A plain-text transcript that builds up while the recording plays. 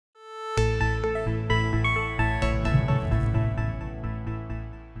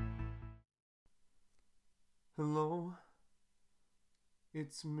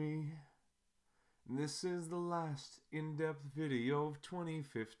It's me. This is the last in-depth video of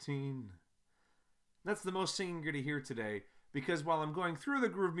 2015. That's the most singing you're going to hear today because while I'm going through the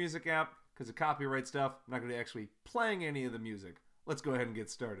Groove Music app, because of copyright stuff, I'm not going to actually playing any of the music. Let's go ahead and get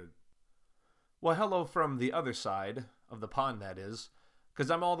started. Well, hello from the other side of the pond, that is, because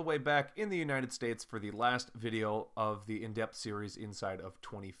I'm all the way back in the United States for the last video of the in-depth series inside of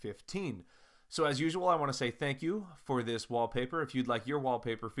 2015. So as usual, I want to say thank you for this wallpaper. If you'd like your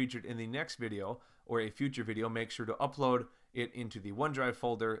wallpaper featured in the next video or a future video, make sure to upload it into the OneDrive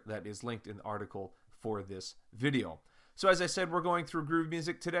folder that is linked in the article for this video. So as I said, we're going through Groove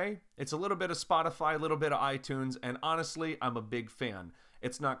Music today. It's a little bit of Spotify, a little bit of iTunes, and honestly, I'm a big fan.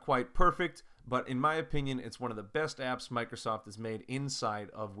 It's not quite perfect, but in my opinion, it's one of the best apps Microsoft has made inside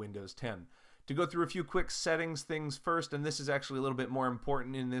of Windows 10. To go through a few quick settings things first, and this is actually a little bit more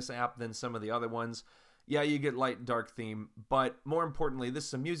important in this app than some of the other ones. Yeah, you get light and dark theme, but more importantly, this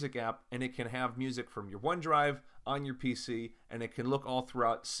is a music app, and it can have music from your OneDrive on your PC, and it can look all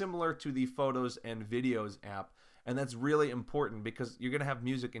throughout, similar to the Photos and Videos app. And that's really important because you're going to have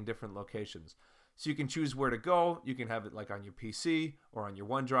music in different locations. So you can choose where to go. You can have it like on your PC or on your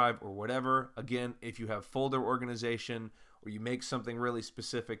OneDrive or whatever. Again, if you have folder organization or you make something really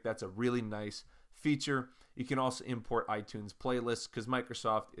specific, that's a really nice feature. You can also import iTunes playlists because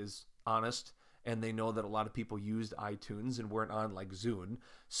Microsoft is honest and they know that a lot of people used iTunes and weren't on like Zune.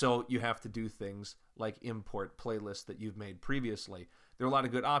 So you have to do things like import playlists that you've made previously. There are a lot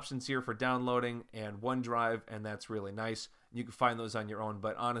of good options here for downloading and OneDrive, and that's really nice. You can find those on your own,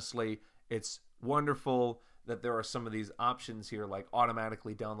 but honestly, it's wonderful that there are some of these options here like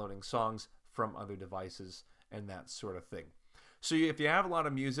automatically downloading songs from other devices and that sort of thing. So if you have a lot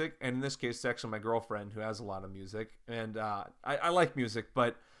of music, and in this case it's actually my girlfriend who has a lot of music, and I like music,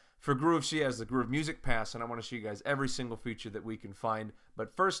 but for Groove she has the Groove Music Pass, and I want to show you guys every single feature that we can find.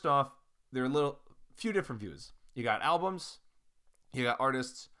 But first off, there are a few different views. You got albums, you got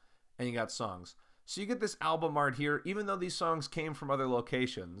artists, and you got songs. So you get this album art here, even though these songs came from other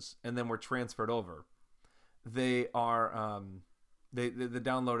locations and then were transferred over. They are the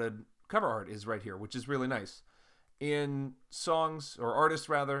downloaded cover art is right here, which is really nice. In songs, or artists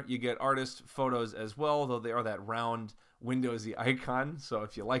rather, you get artist photos as well, though they are that round Windowsy icon. So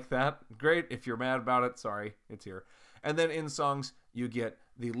if you like that, great. If you're mad about it, sorry, it's here. And then in songs, you get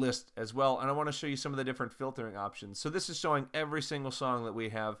the list as well. And I want to show you some of the different filtering options. So this is showing every single song that we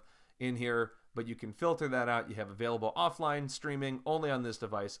have in here, but you can filter that out. You have available offline, streaming, only on this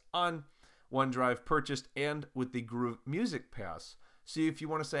device, on OneDrive, purchased, and with the Groove Music Pass. So if you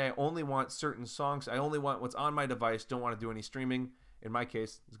want to say, I only want certain songs, I only want what's on my device, don't want to do any streaming, in my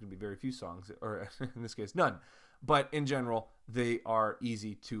case, there's going to be very few songs, or in this case, none. But in general, they are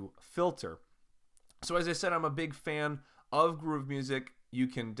easy to filter. So as I said, I'm a big fan of Groove Music. You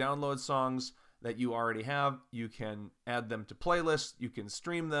can download songs that you already have. You can add them to playlists. You can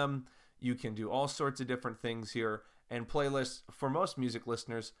stream them. You can do all sorts of different things here. And playlists, for most music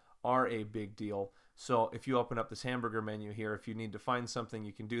listeners, are a big deal. So if you open up this hamburger menu here, if you need to find something,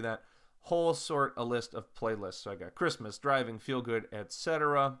 you can do that. Whole sort a list of playlists. So I got Christmas, driving, feel good,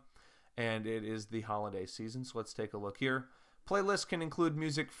 etc. And it is the holiday season, so let's take a look here. Playlists can include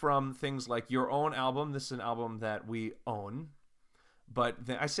music from things like your own album. This is an album that we own. But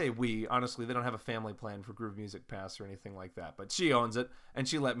I say we, honestly, they don't have a family plan for Groove Music Pass or anything like that. But she owns it, and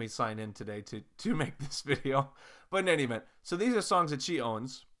she let me sign in today to make this video. But in any event, so these are songs that she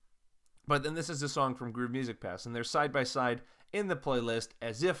owns. But then this is a song from Groove Music Pass, and they're side by side in the playlist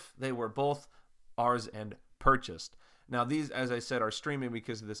as if they were both ours and purchased. Now these, as I said, are streaming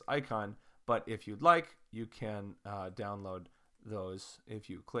because of this icon, but if you'd like, you can download those if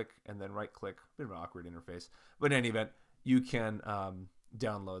you click and then right click. Bit of an awkward interface, but in any event, you can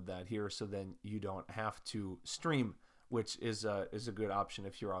download that here, so then you don't have to stream, which is a good option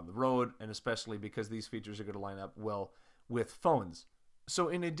if you're on the road, and especially because these features are going to line up well with phones. So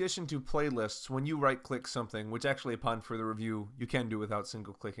in addition to playlists, when you right-click something, which actually upon further review, you can do without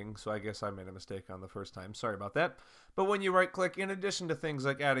single-clicking, so I guess I made a mistake on the first time. Sorry about that. But when you right-click, in addition to things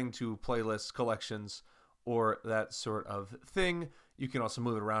like adding to playlists, collections, or that sort of thing, you can also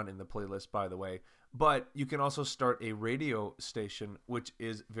move it around in the playlist, by the way. But you can also start a radio station, which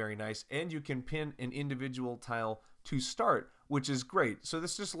is very nice, and you can pin an individual tile to start, which is great. So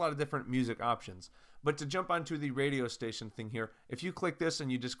there's just a lot of different music options. But to jump onto the radio station thing here, if you click this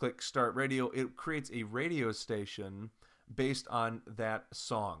and you just click Start Radio, it creates a radio station based on that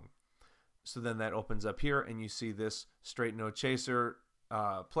song. So then that opens up here, and you see this Straight No Chaser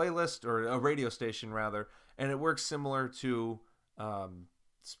playlist, or a radio station rather, and it works similar to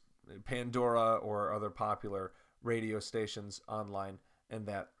Pandora or other popular radio stations online and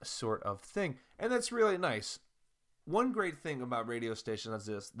that sort of thing. And that's really nice. One great thing about radio stations like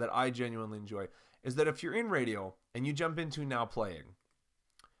this that I genuinely enjoy is that if you're in radio and you jump into Now Playing,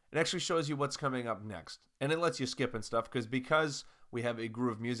 it actually shows you what's coming up next. And it lets you skip and stuff because we have a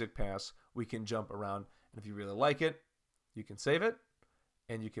Groove Music Pass, we can jump around. And if you really like it, you can save it.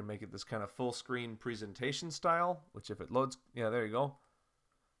 And you can make it this kind of full screen presentation style, which if it loads, yeah, there you go.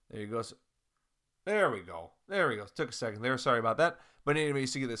 There you go. So, there we go. There we go. Took a second there. Sorry about that. But anyway, you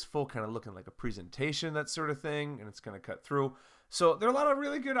see this full kind of looking like a presentation, that sort of thing. And it's going to cut through. So there are a lot of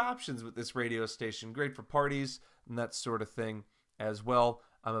really good options with this radio station. Great for parties and that sort of thing as well.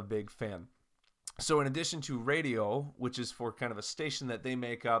 I'm a big fan. So in addition to radio, which is for kind of a station that they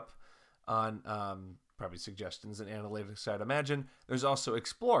make up on probably suggestions and analytics, I'd imagine, there's also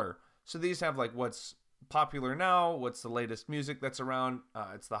Explore. So these have like what's popular now, what's the latest music that's around.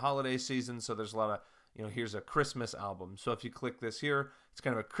 It's the holiday season, so there's a lot of, here's a Christmas album. So if you click this here, it's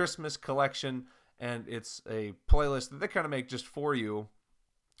kind of a Christmas collection, and it's a playlist that they kind of make just for you,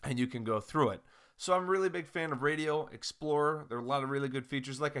 and you can go through it. So I'm a really big fan of radio, Explore. There are a lot of really good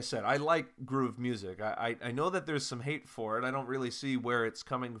features. Like I said, I like groove music. I know that there's some hate for it. I don't really see where it's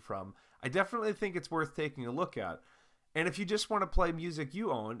coming from. I definitely think it's worth taking a look at. And if you just want to play music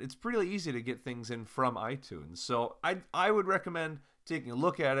you own, it's pretty easy to get things in from iTunes. So I would recommend taking a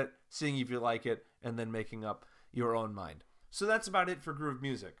look at it, seeing if you like it, and then making up your own mind. So that's about it for Groove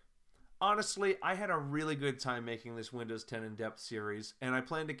Music. Honestly, I had a really good time making this Windows 10 In-Depth series, and I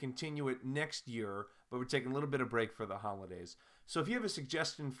plan to continue it next year, but we're taking a little bit of break for the holidays. So if you have a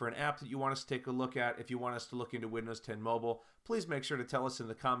suggestion for an app that you want us to take a look at, if you want us to look into Windows 10 Mobile, please make sure to tell us in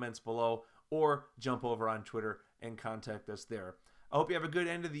the comments below, or jump over on Twitter and contact us there. I hope you have a good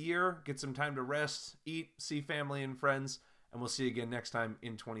end of the year, get some time to rest, eat, see family and friends, and we'll see you again next time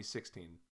in 2016.